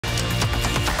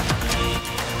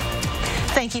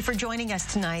Thank you for joining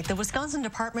us tonight. The Wisconsin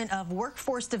Department of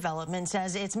Workforce Development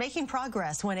says it's making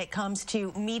progress when it comes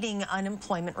to meeting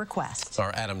unemployment requests.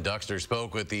 Our Adam Duxter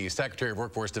spoke with the Secretary of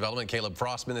Workforce Development, Caleb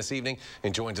Frostman, this evening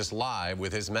and joins us live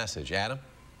with his message. Adam?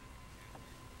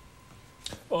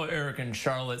 Well, Eric and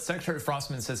Charlotte, Secretary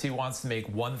Frostman says he wants to make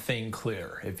one thing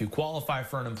clear. If you qualify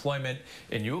for unemployment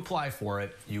and you apply for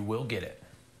it, you will get it.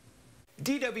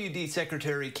 DWD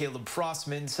Secretary Caleb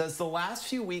Frostman says the last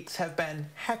few weeks have been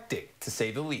hectic, to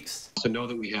say the least. So know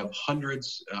that we have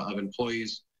hundreds of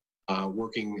employees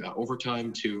working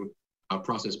overtime to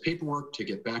process paperwork, to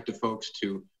get back to folks,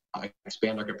 to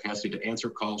expand our capacity to answer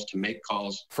calls, to make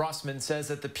calls. Frostman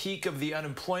says at the peak of the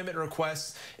unemployment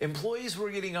requests, employees were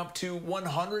getting up to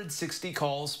 160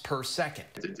 calls per second.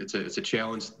 It's a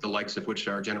challenge the likes of which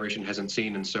our generation hasn't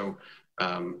seen, and so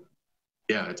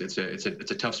yeah, it's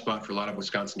a tough spot for a lot of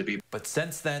Wisconsin to be. But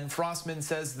since then, Frostman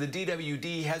says the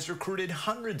DWD has recruited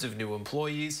hundreds of new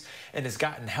employees and has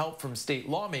gotten help from state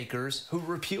lawmakers who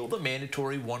repealed the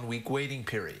mandatory one-week waiting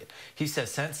period. He says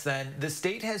since then, the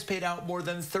state has paid out more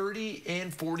than $30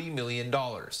 and $40 million.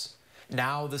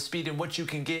 Now, the speed in which you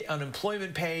can get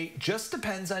unemployment pay just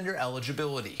depends on your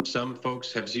eligibility. Some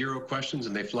folks have zero questions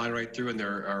and they fly right through, and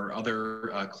there are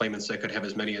other claimants that could have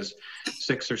as many as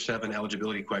 6 or 7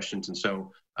 eligibility questions. And so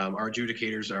our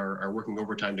adjudicators are working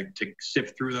overtime to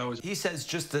sift through those. He says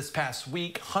just this past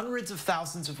week, hundreds of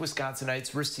thousands of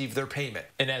Wisconsinites received their payment.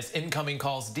 And as incoming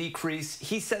calls decrease,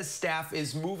 he says staff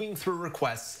is moving through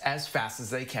requests as fast as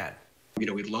they can. You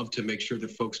know, we'd love to make sure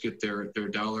that folks get their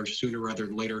dollars sooner rather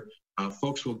than later.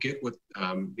 Folks will get what,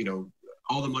 you know,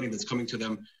 all the money that's coming to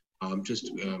them,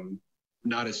 just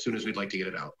not as soon as we'd like to get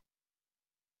it out.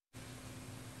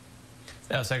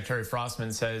 Now, Secretary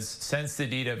Frostman says since the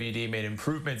DWD made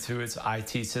improvements to its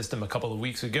IT system a couple of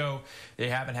weeks ago, they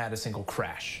haven't had a single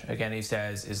crash. Again, he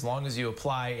says as long as you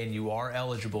apply and you are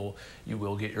eligible, you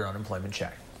will get your unemployment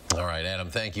check. All right, Adam,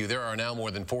 thank you. There are now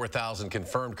more than 4,000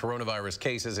 confirmed coronavirus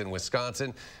cases in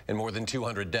Wisconsin and more than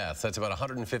 200 deaths. That's about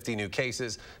 150 new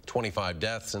cases, 25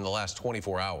 deaths in the last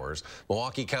 24 hours.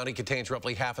 Milwaukee County contains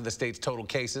roughly half of the state's total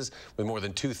cases with more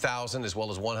than 2,000 as well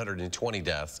as 120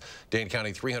 deaths. Dane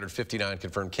County, 359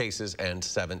 confirmed cases and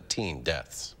 17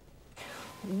 deaths.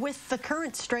 With the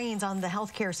current strains on the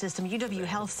healthcare system, UW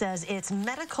Health says its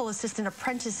medical assistant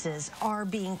apprentices are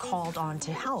being called on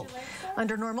to help.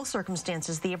 Under normal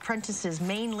circumstances, the apprentices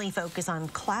mainly focus on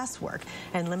classwork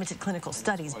and limited clinical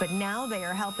studies, but now they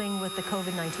are helping with the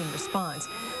COVID-19 response.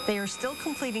 They are still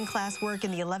completing classwork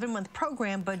in the 11-month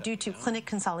program, but due to clinic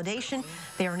consolidation,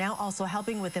 they are now also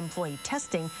helping with employee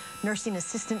testing, nursing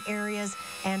assistant areas,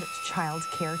 and child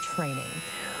care training.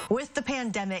 With the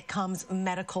pandemic comes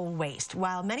medical waste.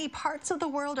 While many parts of the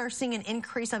world are seeing an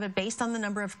increase of it based on the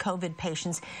number of COVID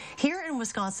patients, here in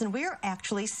Wisconsin, we are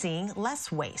actually seeing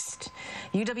less waste.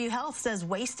 UW Health says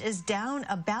waste is down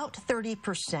about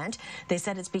 30%. They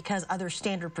said it's because other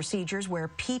standard procedures where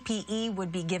PPE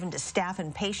would be given to staff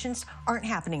and patients aren't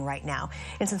happening right now.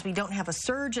 And since we don't have a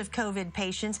surge of COVID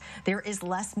patients, there is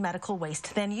less medical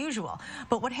waste than usual.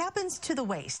 But what happens to the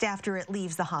waste after it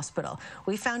leaves the hospital?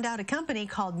 We found out a company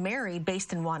called Mary,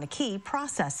 based in Wanakee,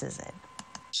 processes it.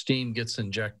 Steam gets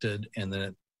injected and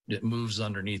then it moves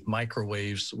underneath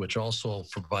microwaves, which also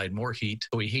provide more heat.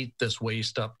 We heat this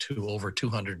waste up to over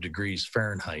 200 degrees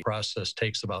Fahrenheit. The process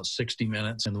takes about 60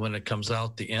 minutes, and when it comes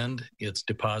out the end, it's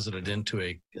deposited into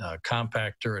a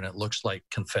compactor and it looks like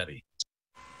confetti.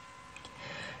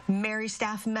 Mary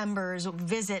staff members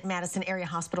visit Madison area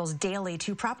hospitals daily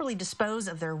to properly dispose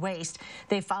of their waste.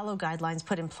 They follow guidelines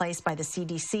put in place by the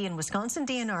CDC and Wisconsin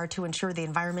DNR to ensure the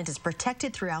environment is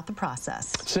protected throughout the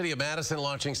process. City of Madison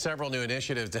launching several new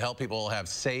initiatives to help people have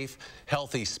safe,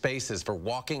 healthy spaces for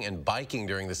walking and biking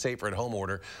during the Safer at Home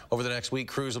order. Over the next week,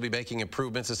 crews will be making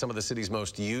improvements to some of the city's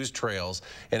most used trails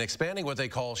and expanding what they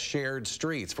call shared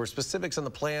streets. For specifics on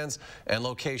the plans and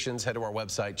locations, head to our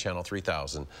website,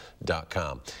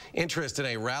 channel3000.com. Interest in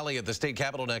a rally at the state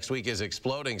capitol next week is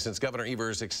exploding since Governor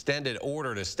Evers' extended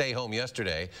order to stay home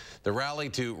yesterday. The rally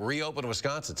to reopen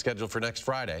Wisconsin scheduled for next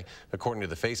Friday. According to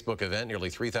the Facebook event,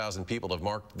 nearly 3,000 people have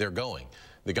marked they're going.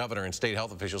 The governor and state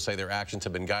health officials say their actions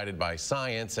have been guided by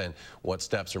science and what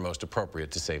steps are most appropriate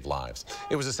to save lives.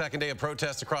 It was the second day of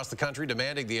protests across the country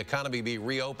demanding the economy be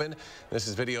reopened. This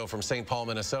is video from St. Paul,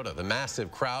 Minnesota. The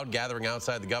massive crowd gathering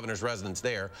outside the governor's residence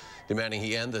there, demanding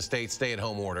he end the state's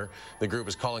stay-at-home order. The group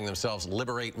is calling themselves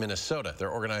Liberate Minnesota. Their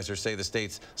organizers say the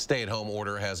state's stay-at-home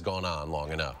order has gone on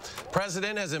long enough. The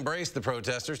president has embraced the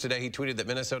protesters. Today he tweeted that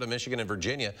Minnesota, Michigan, and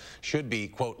Virginia should be,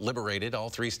 quote, liberated.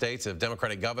 All 3 states have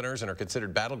Democratic governors and are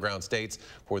considered battleground states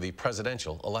for the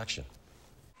presidential election.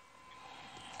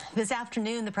 This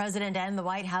afternoon, the president and the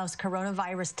White House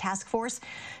coronavirus task force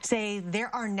say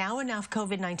there are now enough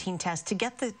COVID-19 tests to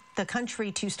get the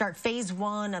country to start phase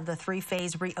 1 of the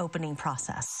 3-phase reopening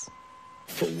process.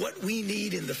 For what we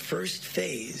need in the first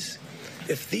phase,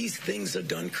 if these things are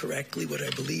done correctly, what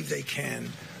I believe they can,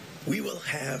 we will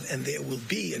have and there will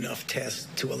be enough tests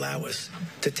to allow us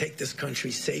to take this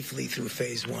country safely through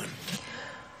phase 1.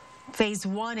 Phase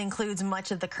 1 includes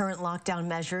much of the current lockdown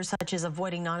measures, such as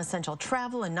avoiding non-essential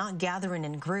travel and not gathering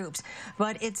in groups.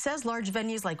 But it says large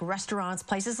venues like restaurants,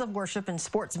 places of worship, and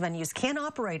sports venues can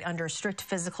operate under strict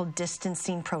physical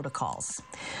distancing protocols.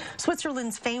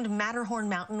 Switzerland's famed Matterhorn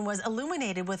mountain was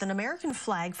illuminated with an American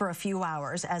flag for a few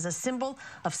hours as a symbol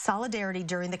of solidarity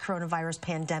during the coronavirus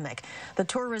pandemic. The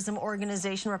tourism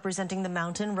organization representing the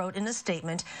mountain wrote in a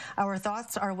statement, "Our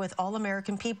thoughts are with all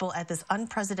American people at this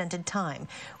unprecedented time.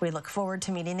 We look forward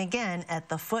to meeting again at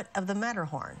the foot of the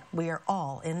Matterhorn. We are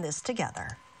all in this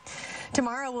together."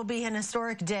 Tomorrow will be an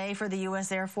historic day for the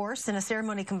U.S. Air Force in a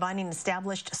ceremony combining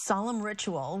established solemn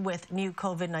ritual with new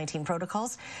COVID-19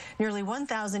 protocols. Nearly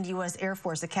 1,000 U.S. Air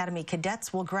Force Academy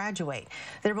cadets will graduate.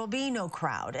 There will be no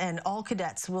crowd, and all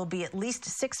cadets will be at least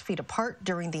 6 feet apart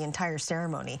during the entire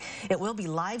ceremony. It will be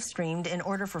live streamed in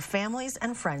order for families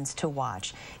and friends to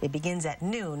watch. It begins at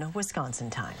noon, Wisconsin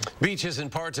time. Beaches in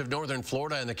parts of northern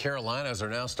Florida and the Carolinas are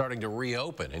now starting to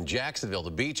reopen. In Jacksonville,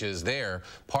 the beaches there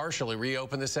partially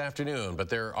reopened this afternoon, but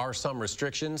there are some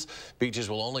restrictions. Beaches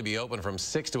will only be open from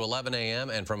 6 to 11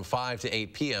 a.m. and from 5 to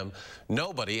 8 p.m.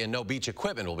 Nobody and no beach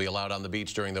equipment will be allowed on the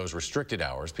beach during those restricted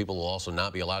hours. People will also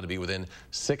not be allowed to be within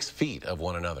 6 feet of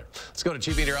one another. Let's go to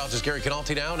Chief Meteorologist Gary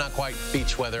Canalti now. Not quite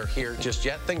beach weather here just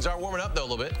yet. Things are warming up, though, a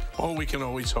little bit. Oh, we can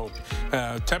always hope.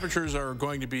 Temperatures are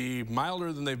going to be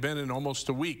milder than they've been in almost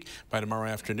a week by tomorrow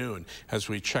afternoon. As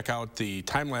we check out the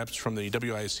time-lapse from the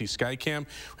WISC Skycam,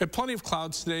 we had plenty of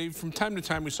clouds today. From time to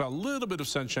time, we saw a little bit of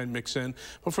sunshine mix in,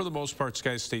 but for the most part,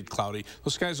 skies stayed cloudy.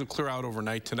 The skies will clear out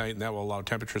overnight tonight, and that will allow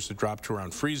temperatures to drop to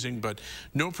around freezing, but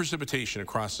no precipitation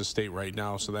across the state right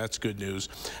now, so that's good news.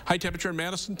 High temperature in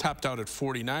Madison topped out at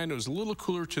 49. It was a little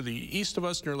cooler to the east of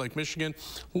us near Lake Michigan,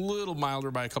 a little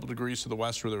milder by a couple degrees to the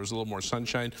west where there was a little more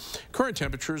sunshine. Current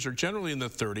temperatures are generally in the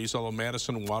 30s, although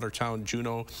Madison, Watertown,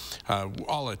 Juneau,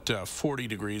 all at 40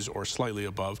 degrees or slightly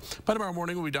above. By tomorrow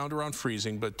morning, we'll be down to around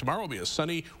freezing, but tomorrow will be a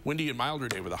sunny, windy, and milder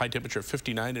day with a high temperature of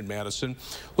 59 in Madison.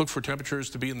 Look for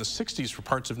temperatures to be in the 60s for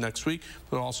parts of next week.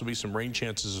 There'll also be some rain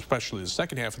chances, especially the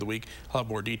second half of the week. I'll have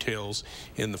more details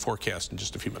in the forecast in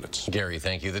just a few minutes. Gary,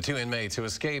 thank you. The 2 inmates who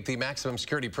escaped the maximum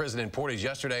security prison in Portage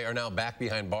yesterday are now back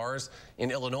behind bars in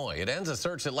Illinois. It ends a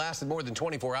search that lasted more than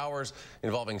 24 hours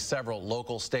involving several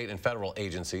local, state, and federal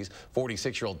agencies.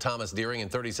 46-year-old Thomas Deering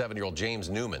and 37-year-old James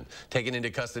Newman taken into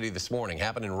custody this morning.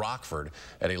 Happened in Rockford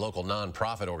at a local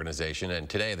nonprofit organization. And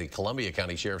today, the Columbia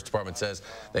County Sheriff's Department says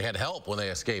they had help when they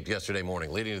escaped yesterday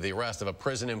morning, leading to the arrest of a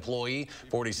prison employee,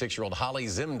 46-year-old Holly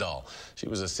Zimdahl. She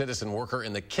was a citizen worker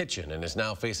in the kitchen and is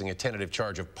now facing a tentative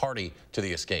charge of party to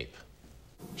the escape.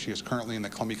 She is currently in the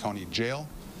Columbia County Jail.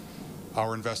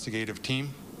 Our investigative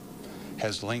team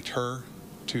has linked her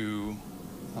to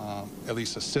at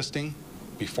least assisting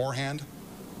beforehand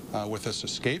with this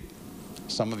escape.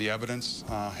 Some of the evidence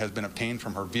has been obtained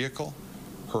from her vehicle,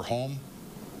 her home,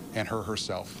 and her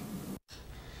herself.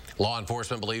 Law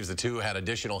enforcement believes the two had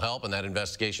additional help, and that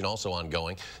investigation also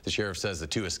ongoing. The sheriff says the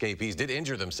two escapees did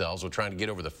injure themselves while trying to get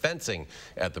over the fencing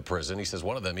at the prison. He says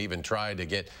one of them even tried to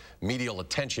get medical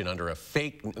attention, under a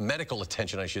fake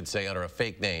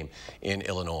name in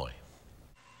Illinois.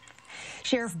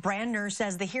 Sheriff Brandner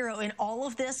says the hero in all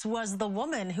of this was the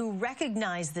woman who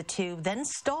recognized the two, then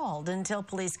stalled until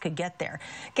police could get there.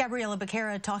 Gabriela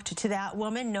Becerra talked to that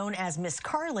woman, known as Miss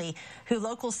Carly, who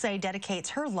locals say dedicates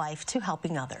her life to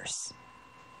helping others.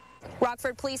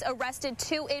 Rockford police arrested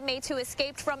 2 inmates who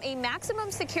escaped from a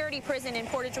maximum security prison in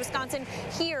Portage, Wisconsin,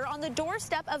 here on the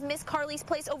doorstep of Miss Carly's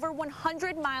place, over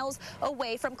 100 miles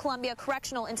away from Columbia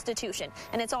Correctional Institution.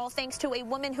 And it's all thanks to a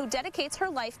woman who dedicates her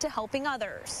life to helping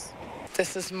others.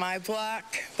 This is my block,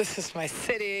 this is my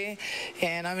city,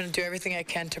 and I'm going to do everything I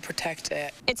can to protect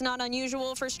it. It's not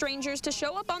unusual for strangers to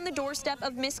show up on the doorstep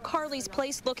of Miss Carly's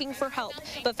place looking for help,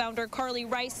 but founder Carly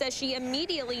Rice says she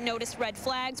immediately noticed red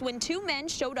flags when 2 men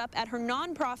showed up at her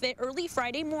nonprofit early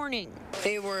Friday morning.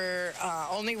 They were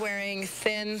only wearing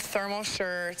thin thermal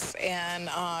shirts and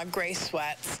gray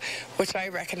sweats, which I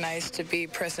recognized to be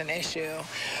prison issue.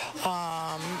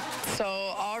 So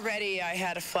already I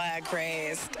had a flag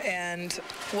raised, and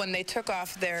when they took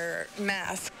off their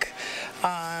mask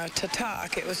to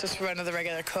talk, it was just one of the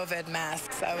regular COVID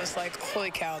masks. I was like, holy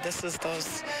cow, this is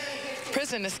those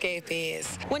prison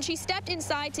escapees. When she stepped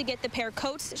inside to get the pair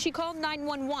coats, she called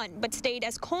 911, but stayed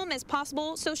as calm as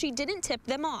possible so she didn't tip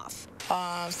them off.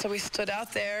 So we stood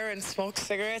out there and smoked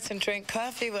cigarettes and drank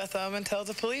coffee with them until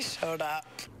the police showed up.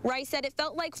 Rice said it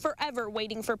felt like forever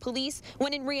waiting for police,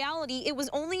 when in reality it was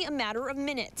only a matter of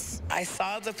minutes. I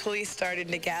saw the police starting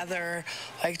to gather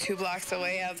like 2 blocks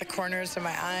away out of the corners of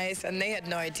my eyes, and they had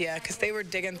no idea because they were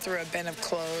digging through a bin of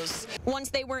clothes. Once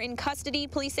they were in custody,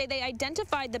 police say they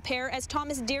identified the pair as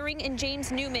Thomas Deering and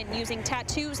James Newman using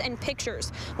tattoos and pictures.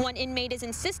 One inmate is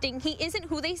insisting he isn't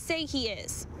who they say he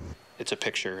is. It's a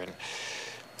picture,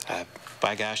 and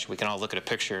by gosh, we can all look at a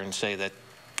picture and say that,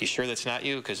 you sure that's not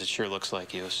you? Because it sure looks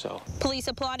like you, so. Police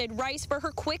applauded Rice for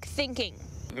her quick thinking.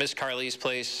 Miss Carly's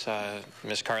place,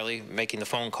 Miss Carly making the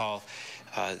phone call,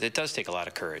 it does take a lot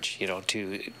of courage, you know,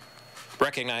 to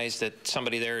recognize that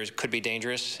somebody there could be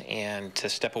dangerous and to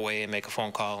step away and make a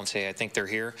phone call and say, I think they're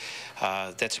here.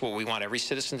 That's what we want every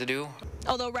citizen to do.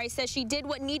 Although Rice says she did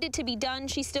what needed to be done,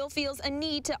 she still feels a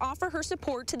need to offer her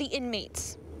support to the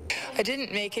inmates. I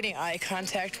didn't make any eye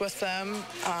contact with them.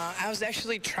 I was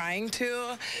actually trying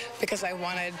to because I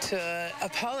wanted to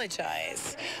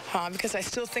apologize because I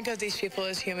still think of these people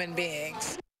as human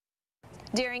beings.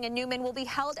 Deering and Newman will be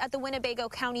held at the Winnebago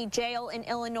County Jail in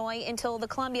Illinois until the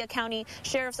Columbia County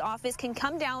Sheriff's Office can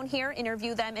come down here,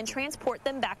 interview them, and transport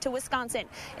them back to Wisconsin.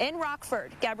 In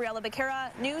Rockford, Gabriela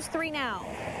Becerra, News 3 Now.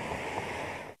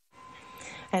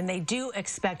 And they do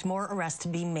expect more arrests to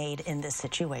be made in this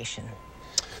situation.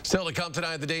 Still to come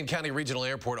tonight, the Dane County Regional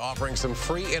Airport offering some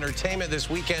free entertainment this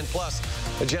weekend, plus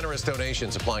a generous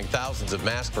donation supplying thousands of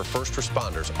masks for first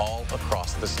responders all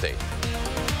across the state.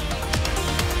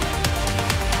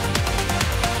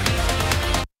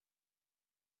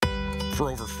 For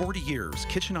over 40 years,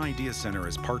 Kitchen Idea Center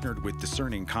has partnered with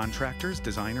discerning contractors,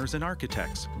 designers, and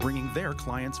architects, bringing their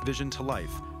clients' vision to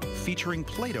life, featuring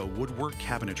Play-Doh woodwork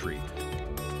cabinetry.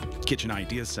 Kitchen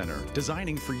Idea Center,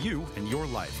 designing for you and your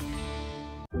life.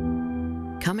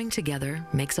 Coming together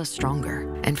makes us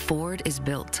stronger, and Ford is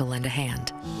built to lend a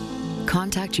hand.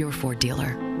 Contact your Ford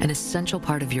dealer, an essential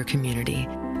part of your community,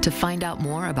 to find out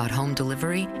more about home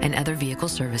delivery and other vehicle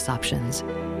service options.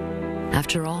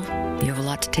 After all, you have a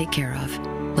lot to take care of.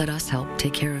 Let us help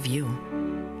take care of you.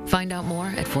 Find out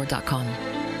more at Ford.com.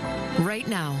 Right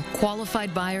now,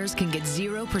 qualified buyers can get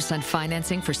 0%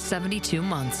 financing for 72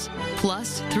 months,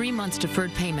 plus 3 months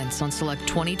deferred payments on select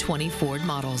 2020 Ford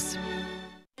models.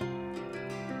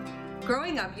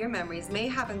 Growing up, your memories may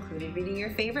have included reading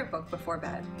your favorite book before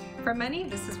bed. For many,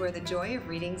 this is where the joy of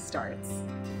reading starts.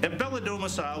 At Bella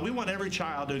Domicile, we want every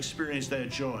child to experience that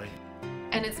joy.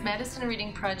 And it's Madison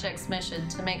Reading Project's mission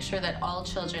to make sure that all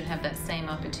children have that same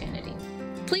opportunity.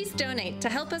 Please donate to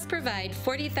help us provide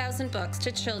 40,000 books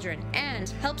to children and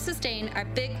help sustain our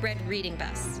Big Red Reading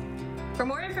Bus. For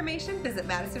more information, visit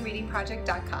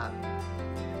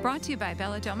MadisonReadingProject.com. Brought to you by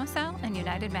Bella Domicile and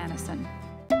United Madison.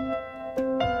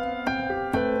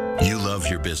 You love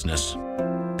your business.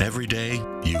 Every day,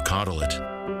 you coddle it,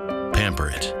 pamper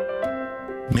it.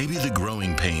 Maybe the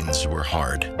growing pains were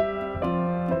hard,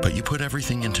 but you put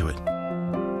everything into it,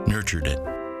 nurtured it,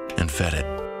 and fed it,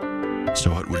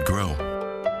 so it would grow.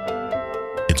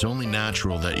 It's only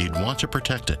natural that you'd want to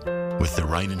protect it with the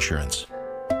right insurance.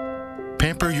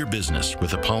 Pamper your business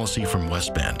with a policy from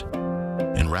Westband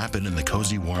and wrap it in the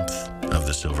cozy warmth of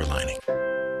the silver lining.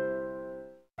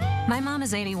 My mom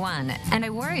is 81, and I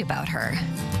worry about her.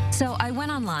 So I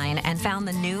went online and found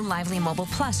the new Lively Mobile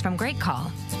Plus from Great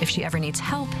Call. If she ever needs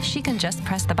help, she can just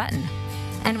press the button.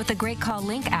 And with the Great Call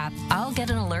Link app, I'll get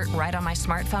an alert right on my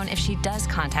smartphone if she does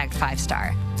contact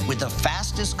 5-Star. With the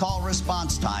fastest call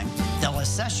response time, they'll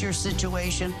assess your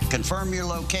situation, confirm your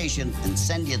location, and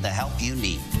send you the help you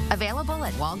need. Available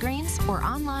at Walgreens or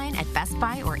online at Best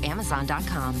Buy or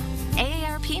Amazon.com.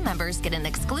 AARP members get an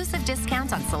exclusive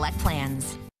discount on select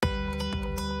plans.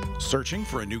 Searching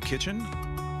for a new kitchen?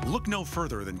 Look no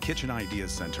further than Kitchen Idea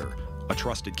Center, a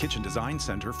trusted kitchen design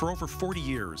center for over 40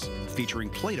 years, featuring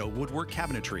Play-Doh woodwork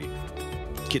cabinetry.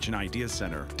 Kitchen Idea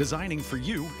Center, designing for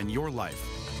you and your life.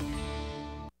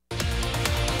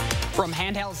 From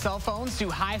handheld cell phones to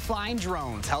high-flying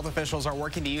drones, health officials are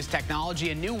working to use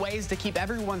technology in new ways to keep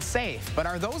everyone safe. But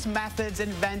are those methods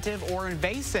inventive or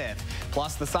invasive?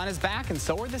 Plus, the sun is back and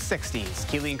so are the 60s.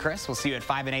 Keely and Chris will see you at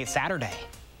 5 and 8 Saturday.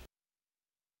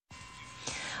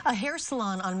 A hair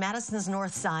salon on Madison's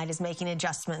north side is making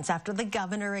adjustments after the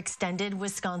governor extended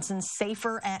Wisconsin's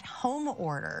safer-at-home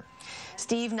order.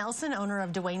 Steve Nelson, owner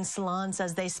of Dwayne's Salon,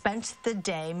 says they spent the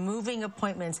day moving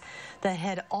appointments that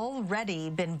had already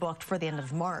been booked for the end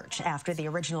of March after the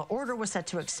original order was set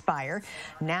to expire.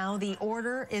 Now the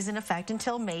order is in effect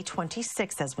until May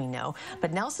 26th, as we know.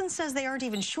 But Nelson says they aren't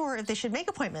even sure if they should make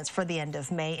appointments for the end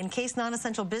of May in case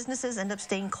non-essential businesses end up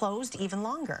staying closed even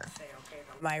longer.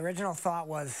 My original thought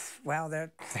was, well,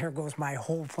 there goes my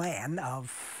whole plan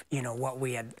of, you know, what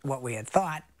we had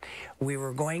thought we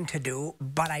were going to do,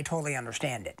 but I totally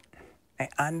understand it. I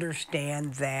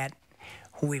understand that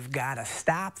we've got to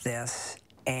stop this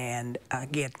and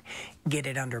get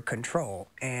it under control.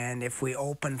 And if we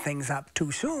open things up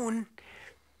too soon,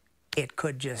 it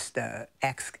could just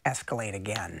escalate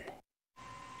again.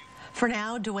 For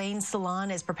now, Dwayne's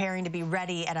Salon is preparing to be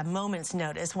ready at a moment's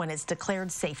notice when it's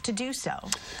declared safe to do so.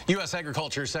 U.S.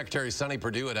 Agriculture Secretary Sonny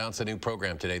Perdue announced a new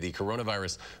program today, the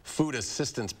Coronavirus Food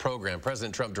Assistance Program.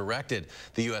 President Trump directed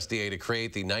the USDA to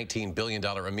create the $19 billion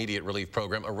immediate relief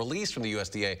program. A release from the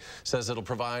USDA says it'll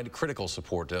provide critical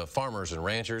support to farmers and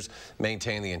ranchers,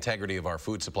 maintain the integrity of our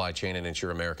food supply chain, and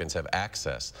ensure Americans have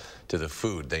access to the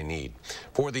food they need.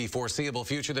 For the foreseeable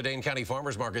future, the Dane County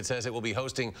Farmers Market says it will be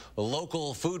hosting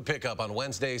local food pickup on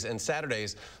Wednesdays and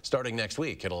Saturdays starting next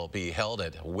week. It'll be held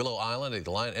at Willow Island at the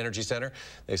Alliant Energy Center.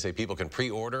 They say people can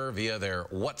pre-order via their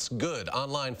What's Good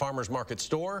online farmers market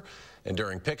store. And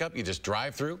during pickup, you just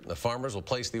drive through. The farmers will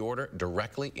place the order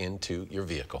directly into your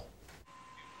vehicle.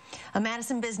 A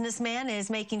Madison businessman is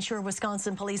making sure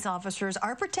Wisconsin police officers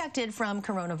are protected from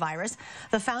coronavirus.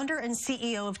 The founder and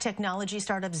CEO of technology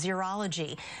startup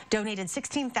Zerology donated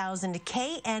 16,000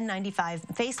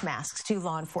 KN95 face masks to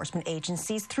law enforcement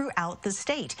agencies throughout the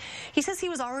state. He says he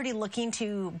was already looking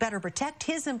to better protect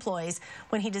his employees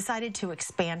when he decided to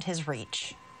expand his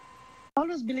reach. I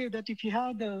always believe that if you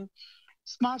have the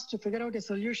smarts to figure out a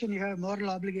solution, you have a moral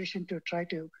obligation to try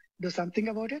to do something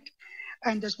about it.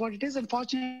 And that's what it is.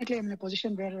 Unfortunately, I'm in a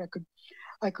position where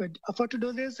I could afford to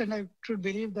do this, and I truly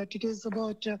believe that it is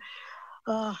about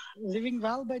living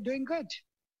well by doing good.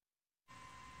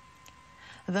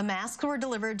 The masks were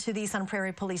delivered to the Sun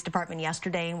Prairie Police Department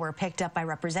yesterday and were picked up by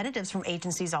representatives from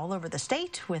agencies all over the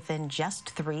state within just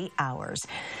 3 hours.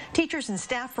 Teachers and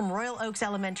staff from Royal Oaks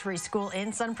Elementary School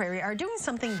in Sun Prairie are doing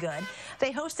something good.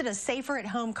 They hosted a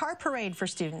safer-at-home car parade for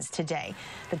students today.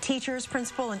 The teachers,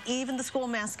 principal, and even the school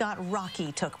mascot,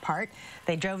 Rocky, took part.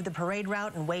 They drove the parade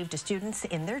route and waved to students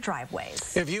in their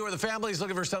driveways. If you or the family is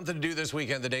looking for something to do this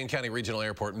weekend, the Dane County Regional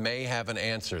Airport may have an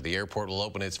answer. The airport will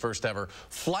open its first ever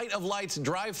Flight of Lights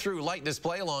drive-through light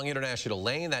display along International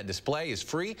Lane. That display is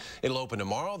free. It'll open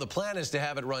tomorrow. The plan is to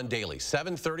have it run daily,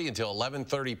 7:30 until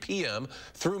 11:30 p.m.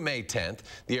 through May 10th.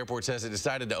 The airport says it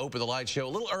decided to open the light show a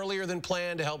little earlier than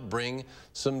planned to help bring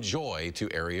some joy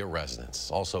to area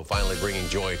residents. Also, finally bringing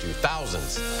joy to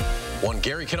thousands. One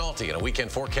Gary Canalti in a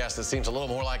weekend forecast that seems a little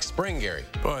more like spring, Gary.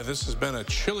 Boy, this has been a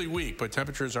chilly week, but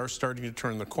temperatures are starting to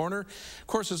turn the corner. Of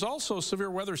course, it's also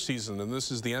severe weather season, and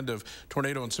this is the end of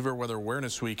Tornado and Severe Weather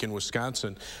Awareness Week in Wisconsin.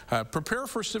 Prepare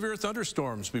for severe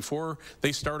thunderstorms before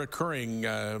they start occurring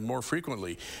more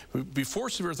frequently. Before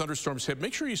severe thunderstorms hit,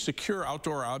 make sure you secure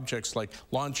outdoor objects like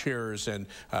lawn chairs and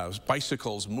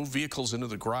bicycles, move vehicles into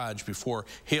the garage before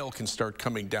hail can start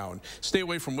coming down. Stay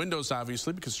away from windows,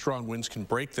 obviously, because strong winds can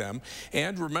break them.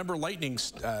 And remember lightning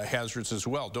hazards as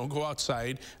well. Don't go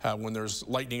outside when there's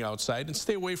lightning outside, and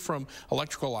stay away from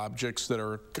electrical objects that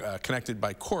are connected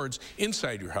by cords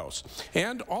inside your house.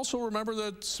 And also remember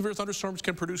that severe thunderstorms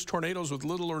can produce tornadoes with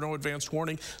little or no advance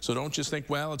warning, so don't just think,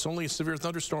 well, it's only a severe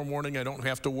thunderstorm warning, I don't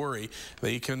have to worry.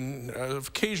 They can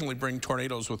occasionally bring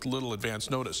tornadoes with little advance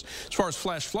notice. As far as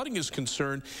flash flooding is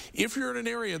concerned, if you're in an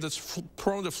area that's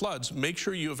prone to floods, make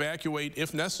sure you evacuate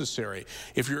if necessary.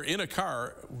 If you're in a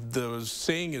car, the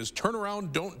saying is turn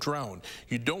around, don't drown.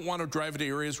 You don't want to drive into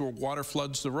areas where water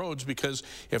floods the roads, because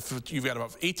if you've got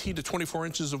about 18 to 24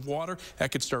 inches of water,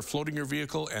 that could start floating your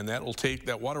vehicle, and that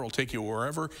water will take you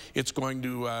wherever it's going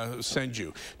to send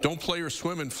you. Don't play or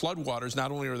swim in flood waters.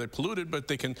 Not only are they polluted, but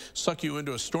they can suck you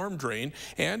into a storm drain.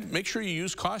 And make sure you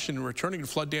use caution in returning to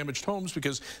flood-damaged homes,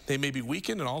 because they may be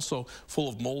weakened and also full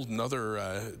of mold and other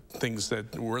things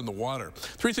that were in the water.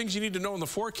 3 things you need to know in the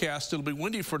forecast. It'll be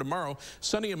windy for tomorrow,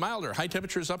 sunny and milder. High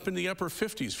temperatures up in the upper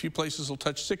 50s. Few places will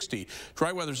touch 60.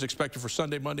 Dry weather is expected for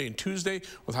Sunday, Monday, and Tuesday,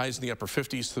 with highs in the upper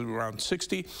 50s to around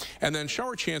 60. And then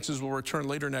shower chances will return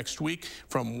later next week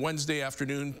from Wednesday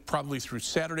afternoon, probably probably through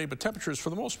Saturday, but temperatures for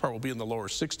the most part will be in the lower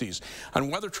 60s. On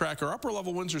Weather Tracker,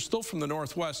 upper-level winds are still from the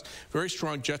northwest. Very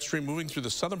strong jet stream moving through the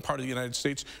southern part of the United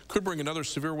States could bring another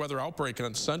severe weather outbreak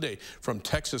on Sunday from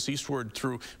Texas eastward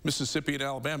through Mississippi and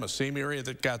Alabama, same area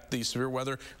that got the severe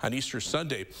weather on Easter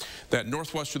Sunday. That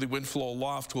northwesterly wind flow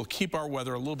aloft will keep our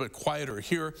weather a little bit quieter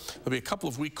here. There'll be a couple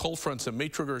of weak cold fronts that may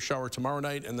trigger a shower tomorrow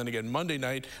night and then again Monday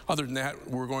night. Other than that,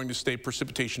 we're going to stay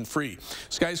precipitation free.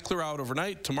 Skies clear out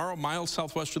overnight. Tomorrow, mild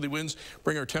southwesterly winds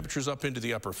bring our temperatures up into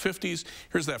the upper 50s.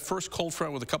 Here's that first cold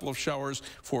front with a couple of showers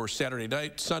for Saturday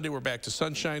night. Sunday, we're back to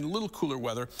sunshine, a little cooler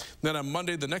weather. Then on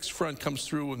Monday, the next front comes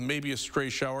through with maybe a stray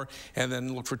shower, and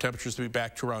then look for temperatures to be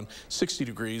back to around 60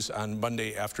 degrees on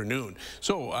Monday afternoon.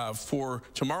 So for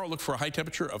tomorrow, look for a high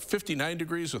temperature of 59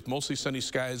 degrees with mostly sunny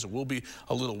skies. It will be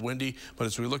a little windy, but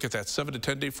as we look at that 7 to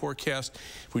 10 day forecast,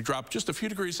 if we drop just a few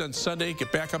degrees on Sunday,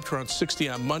 get back up to around 60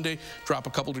 on Monday, drop a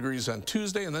couple degrees on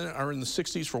Tuesday, and then are in the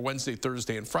 60s for Wednesday,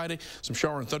 Thursday, and Friday. Some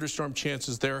shower and thunderstorm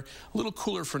chances there. A little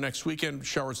cooler for next weekend.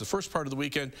 Showers the first part of the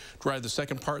weekend, dry the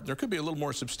second part. There could be a little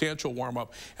more substantial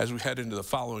warm-up as we head into the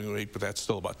following week, but that's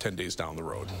still about 10 days down the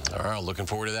road. All right, looking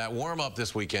forward to that warm-up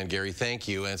this weekend, Gary. Thank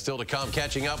you. And still to come,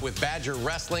 catching up with Badger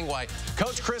Wrestling, why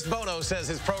Coach Chris Bono says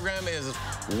his program is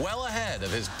well ahead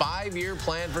of his 5-year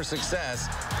plan for success.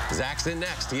 Zach's in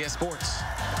next, ES Sports.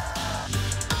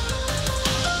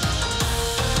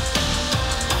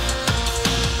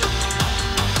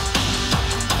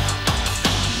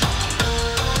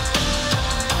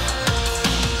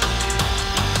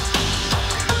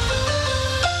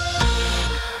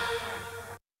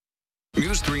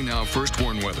 News 3 Now First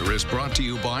Warn Weather is brought to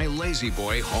you by Lazy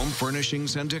Boy Home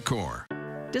Furnishings and Decor.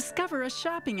 Discover a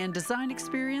shopping and design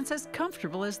experience as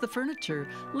comfortable as the furniture.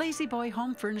 Lazy Boy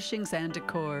Home Furnishings and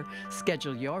Decor.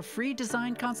 Schedule your free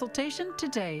design consultation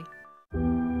today.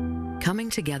 Coming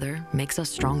together makes us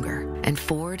stronger, and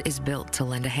Ford is built to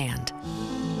lend a hand.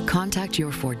 Contact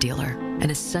your Ford dealer, an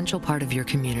essential part of your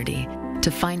community,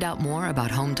 to find out more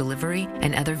about home delivery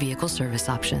and other vehicle service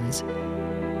options.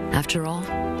 After all,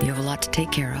 you have a lot to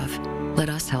take care of. Let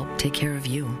us help take care of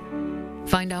you.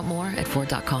 Find out more at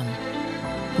Ford.com.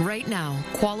 Right now,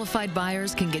 qualified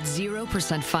buyers can get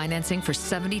 0% financing for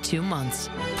 72 months,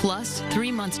 plus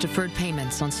 3 months deferred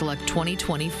payments on select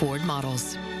 2020 Ford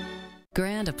models.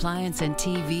 Grand Appliance and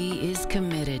TV is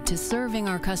committed to serving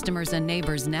our customers and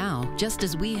neighbors now, just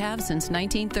as we have since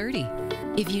 1930.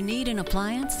 If you need an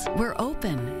appliance, we're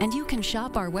open, and you can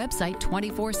shop our website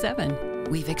 24/7.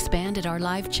 We've expanded our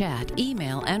live chat,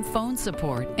 email, and phone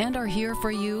support, and are here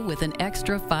for you with an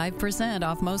extra 5%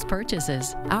 off most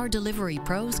purchases. Our delivery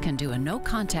pros can do a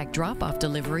no-contact drop-off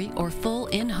delivery or full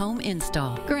in-home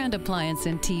install. Grand Appliance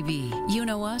and TV. You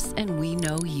know us, and we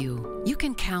know you. You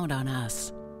can count on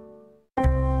us.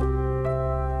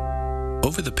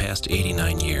 Over the past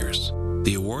 89 years,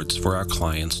 the awards for our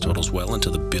clients totals well into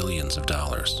the billions of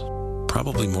dollars.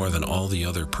 Probably more than all the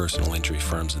other personal injury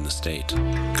firms in the state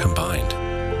combined.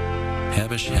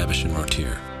 Habish, and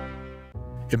Rotier.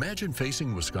 Imagine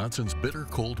facing Wisconsin's bitter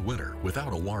cold winter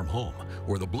without a warm home,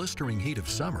 or the blistering heat of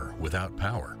summer without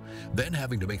power, then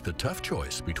having to make the tough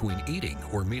choice between eating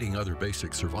or meeting other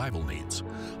basic survival needs.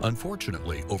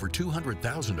 Unfortunately, over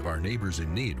 200,000 of our neighbors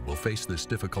in need will face this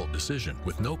difficult decision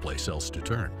with no place else to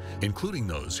turn, including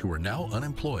those who are now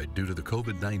unemployed due to the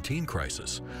COVID-19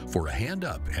 crisis. For a hand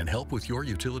up and help with your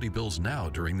utility bills now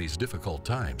during these difficult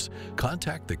times,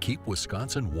 contact the Keep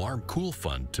Wisconsin Warm Cool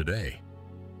Fund today.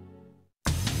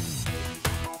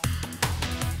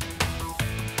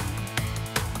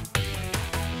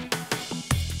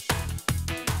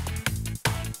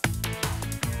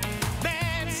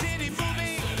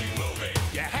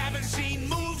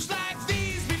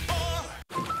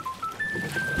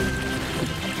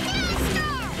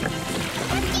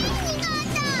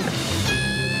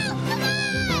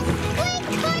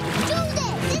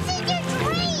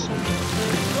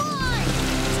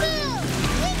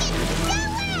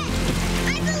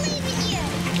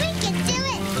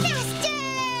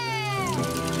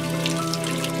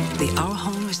 Our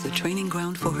home is the training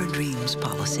ground for her dreams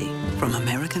policy from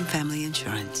American Family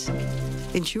Insurance.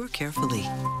 Insure carefully.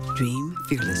 Dream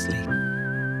fearlessly.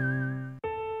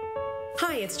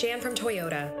 Hi, it's Jan from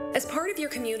Toyota. As part of your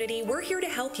community, we're here to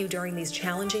help you during these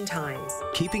challenging times.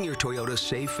 Keeping your Toyota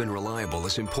safe and reliable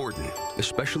is important,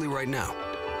 especially right now.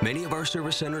 Many of our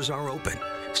service centers are open.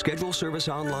 Schedule service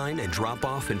online and drop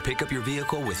off and pick up your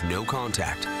vehicle with no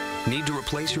contact. Need to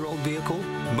replace your old vehicle?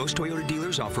 Most Toyota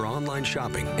dealers offer online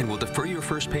shopping and will defer your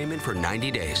first payment for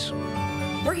 90 days.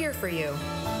 We're here for you.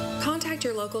 Contact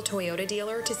your local Toyota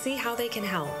dealer to see how they can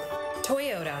help.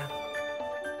 Toyota.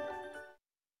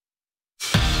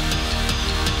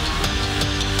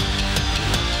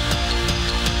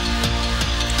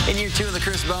 In year 2 of the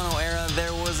Chris Bono era,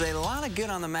 there was a lot of good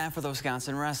on the mat for the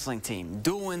Wisconsin wrestling team.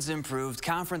 Dual wins improved,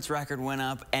 conference record went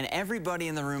up, and everybody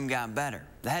in the room got better.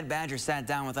 The head Badger sat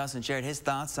down with us and shared his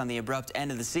thoughts on the abrupt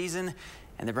end of the season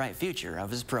and the bright future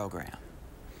of his program.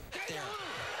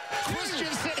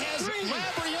 Christensen has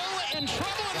Labriola in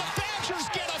trouble, and the Badgers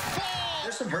get a fall.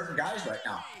 There's some hurting guys right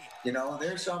now. You know,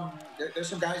 there's some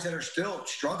guys that are still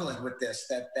struggling with this,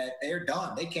 that they're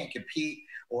done. They can't compete.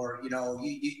 Or, you know,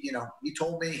 you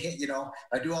told me, you know,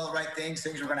 I do all the right things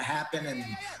are going to happen. And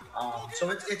so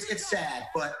it's sad.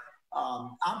 But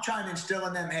I'm trying to instill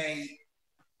in them, hey,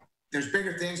 there's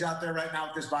bigger things out there right now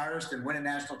with this virus than winning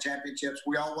national championships.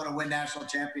 We all want to win national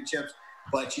championships.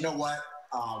 But you know what?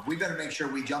 We better make sure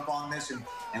we jump on this, and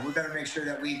we better make sure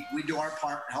that we do our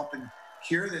part in helping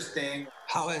cure this thing.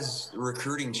 How has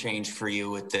recruiting changed for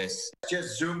you with this?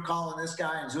 Just Zoom calling this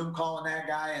guy and Zoom calling that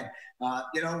guy. And,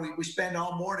 you know, we spend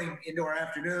all morning into our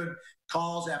afternoon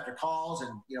calls after calls,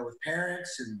 and, you know, with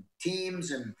parents and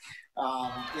teams and,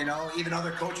 you know, even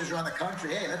other coaches around the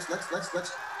country. Hey, let's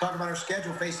talk about our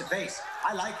schedule face to face.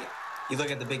 I like it. You look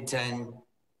at the Big Ten,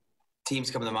 teams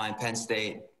coming to mind, Penn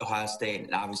State, Ohio State,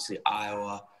 and obviously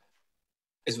Iowa.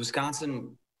 Is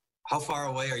Wisconsin, how far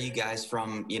away are you guys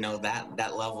from, you know,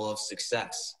 that level of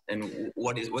success? And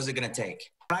what's it going to take?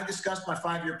 When I discussed my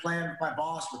 5-year plan with my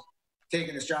boss with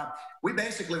taking this job, we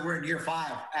basically were in year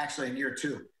 5, actually in year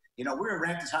 2. You know, we were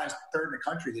ranked as high as 3rd in the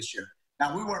country this year.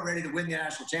 Now, we weren't ready to win the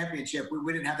national championship.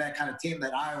 We didn't have that kind of team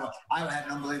that Iowa had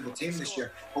an unbelievable team this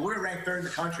year. But we were ranked 3rd in the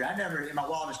country. I never, in my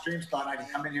wildest dreams, thought I could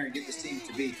come in here and get this team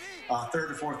to be 3rd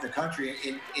or 4th in the country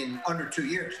in under 2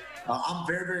 years. I'm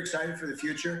very, very excited for the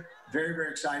future. Very,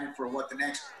 very excited for what the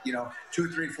next, you know,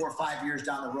 2, 3, 4, 5 years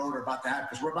down the road are about to have,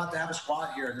 because we're about to have a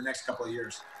squad here in the next couple of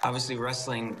years. Obviously,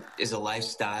 wrestling is a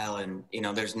lifestyle, and, you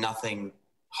know, there's nothing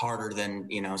harder than,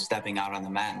 you know, stepping out on the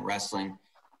mat and wrestling.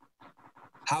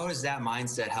 How does that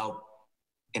mindset help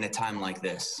in a time like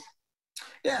this?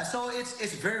 Yeah, so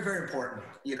it's very, very important.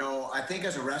 You know, I think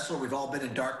as a wrestler, we've all been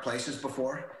in dark places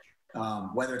before,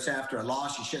 whether it's after a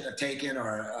loss you shouldn't have taken,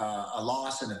 or a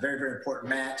loss in a very, very important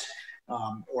match.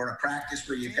 Or in a practice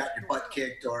where you've got your butt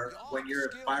kicked, or when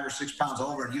you're 5 or 6 pounds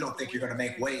over and you don't think you're going to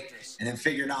make weight, and then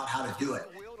figuring out how to do it.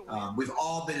 We've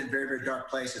all been in very, very dark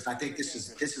places. I think this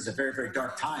is a very, very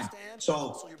dark time.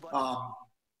 So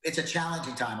it's a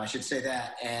challenging time, I should say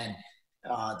that. And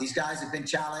these guys have been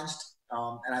challenged,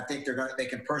 and I think they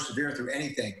can persevere through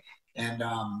anything. And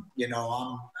you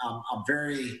know, I'm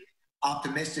very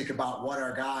optimistic about what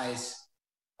our guys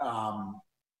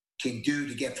can do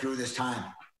to get through this time.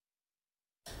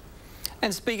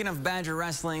 And speaking of Badger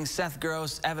wrestling, Seth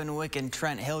Gross, Evan Wick, and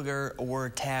Trent Hilger were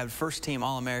tabbed first-team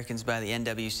All-Americans by the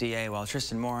NWCA, while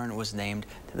Tristan Morin was named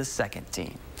to the second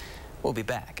team. We'll be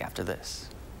back after this.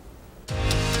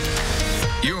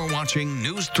 You're watching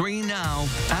News 3 Now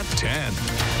at 10.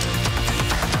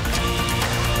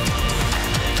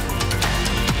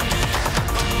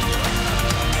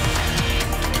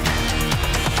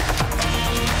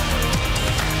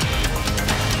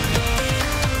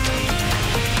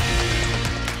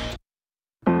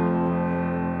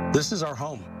 This is our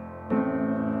home.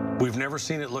 We've never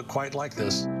seen it look quite like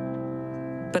this.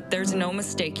 But there's no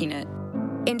mistaking it.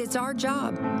 And it's our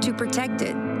job to protect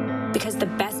it. Because the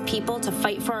best people to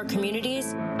fight for our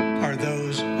communities are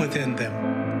those within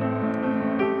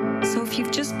them. So if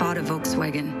you've just bought a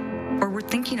Volkswagen, or were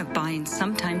thinking of buying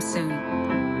sometime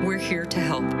soon, we're here to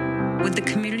help with the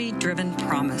community-driven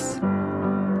promise.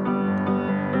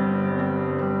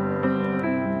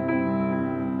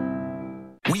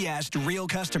 We asked real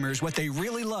customers what they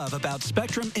really love about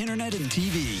Spectrum Internet and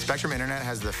TV. Spectrum Internet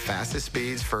has the fastest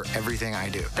speeds for everything I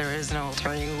do. There is no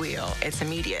turning wheel. It's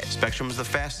immediate. Spectrum is the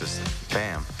fastest.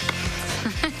 Bam.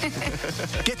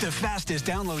 Get the fastest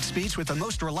download speeds with the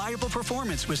most reliable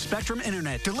performance with Spectrum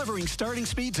Internet, delivering starting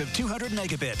speeds of 200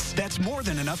 megabits. That's more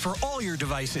than enough for all your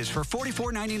devices for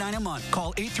 $44.99 a month.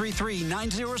 Call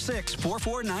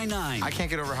 833-906-4499. I can't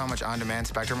get over how much on-demand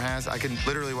Spectrum has. I can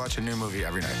literally watch a new movie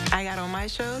every night. I got all my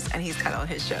shows, and he's got all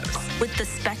his shows. With the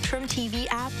Spectrum TV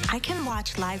app, I can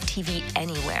watch live TV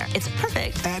anywhere. It's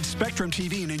perfect. Add Spectrum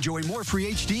TV and enjoy more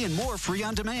free HD and more free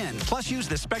on-demand. Plus, use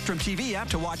the Spectrum TV app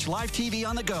to watch live TV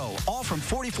on the go, all from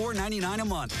 $44.99 a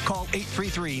month. Call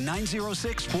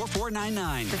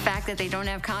 833-906-4499. The fact that they don't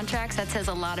have contracts, that says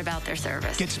a lot about their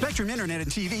service. Get Spectrum Internet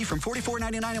and TV from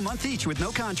 $44.99 a month each with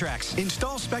no contracts.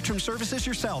 Install Spectrum services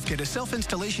yourself. Get a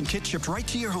self-installation kit shipped right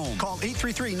to your home. Call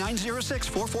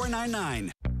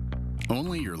 833-906-4499.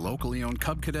 Only your locally owned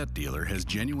Cub Cadet dealer has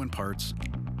genuine parts,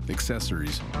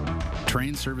 accessories,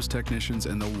 trained service technicians,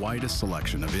 and the widest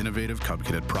selection of innovative Cub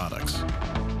Cadet products.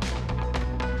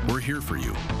 we're here for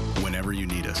you whenever you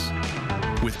need us.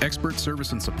 With expert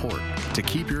service and support to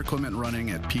keep your equipment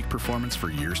running at peak performance for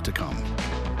years to come.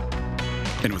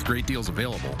 And with great deals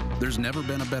available, there's never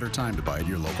been a better time to buy at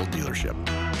your local dealership.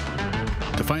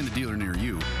 To find the dealer near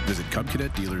you, visit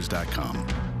cubcadetdealers.com.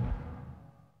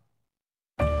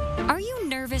 Are you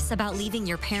nervous about leaving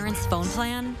your parents' phone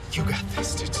plan? You got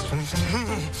this.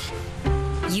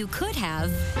 You could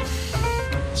have.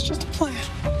 It's just a plan.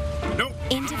 Nope.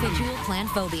 Individual plan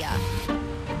phobia.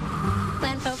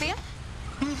 Plan phobia?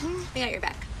 Mm-hmm. We got your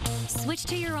back. Switch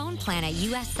to your own plan at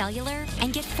US Cellular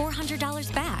and get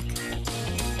 $400 back.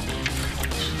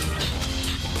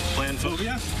 Plan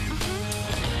phobia?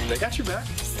 Mm-hmm. They got your back.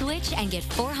 Switch and get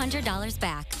 $400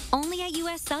 back. Only at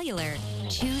US Cellular.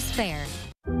 Choose fair.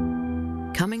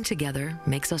 Coming together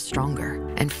makes us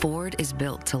stronger, and Ford is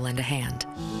built to lend a hand.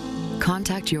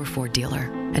 Contact your Ford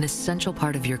dealer, an essential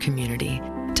part of your community,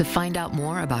 to find out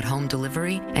more about home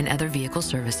delivery and other vehicle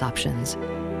service options.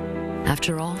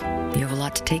 After all, you have a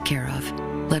lot to take care of.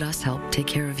 Let us help take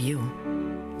care of you.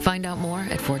 Find out more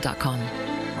at Ford.com.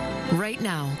 Right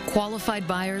now, qualified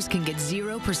buyers can get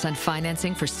 0%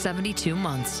 financing for 72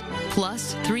 months,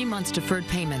 plus 3 months deferred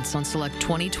payments on select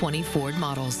 2020 Ford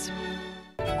models.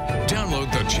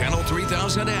 Download the Channel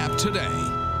 3000 app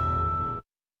today.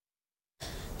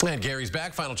 And Gary's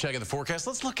back. Final check of the forecast.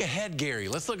 Let's look ahead, Gary.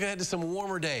 Let's look ahead to some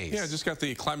warmer days. Yeah, I just got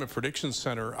the Climate Prediction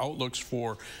Center outlooks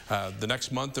for the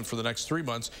next month and for the next 3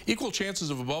 months. Equal chances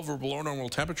of above or below normal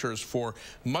temperatures for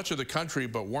much of the country,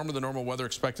 but warmer than normal weather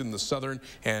expected in the southern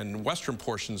and western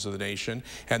portions of the nation.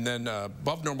 And then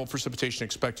above normal precipitation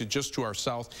expected just to our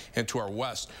south and to our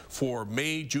west. For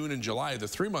May, June, and July, the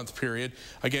 3-month period,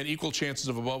 again, equal chances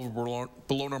of above or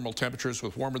below normal temperatures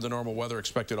with warmer than normal weather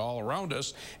expected all around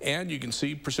us. And you can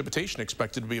see precipitation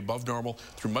expected to be above normal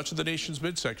through much of the nation's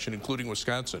midsection, including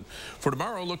Wisconsin. For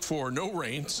tomorrow, look for no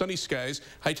rain, sunny skies,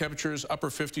 high temperatures, upper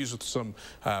 50s with some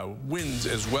winds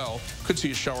as well. Could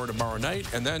see a shower tomorrow night,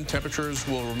 and then temperatures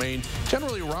will remain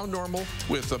generally around normal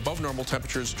with above normal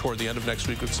temperatures toward the end of next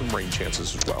week with some rain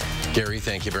chances as well. Gary,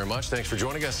 thank you very much. Thanks for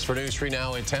joining us for News 3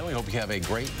 Now at 10. We hope you have a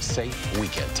great, safe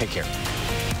weekend. Take care.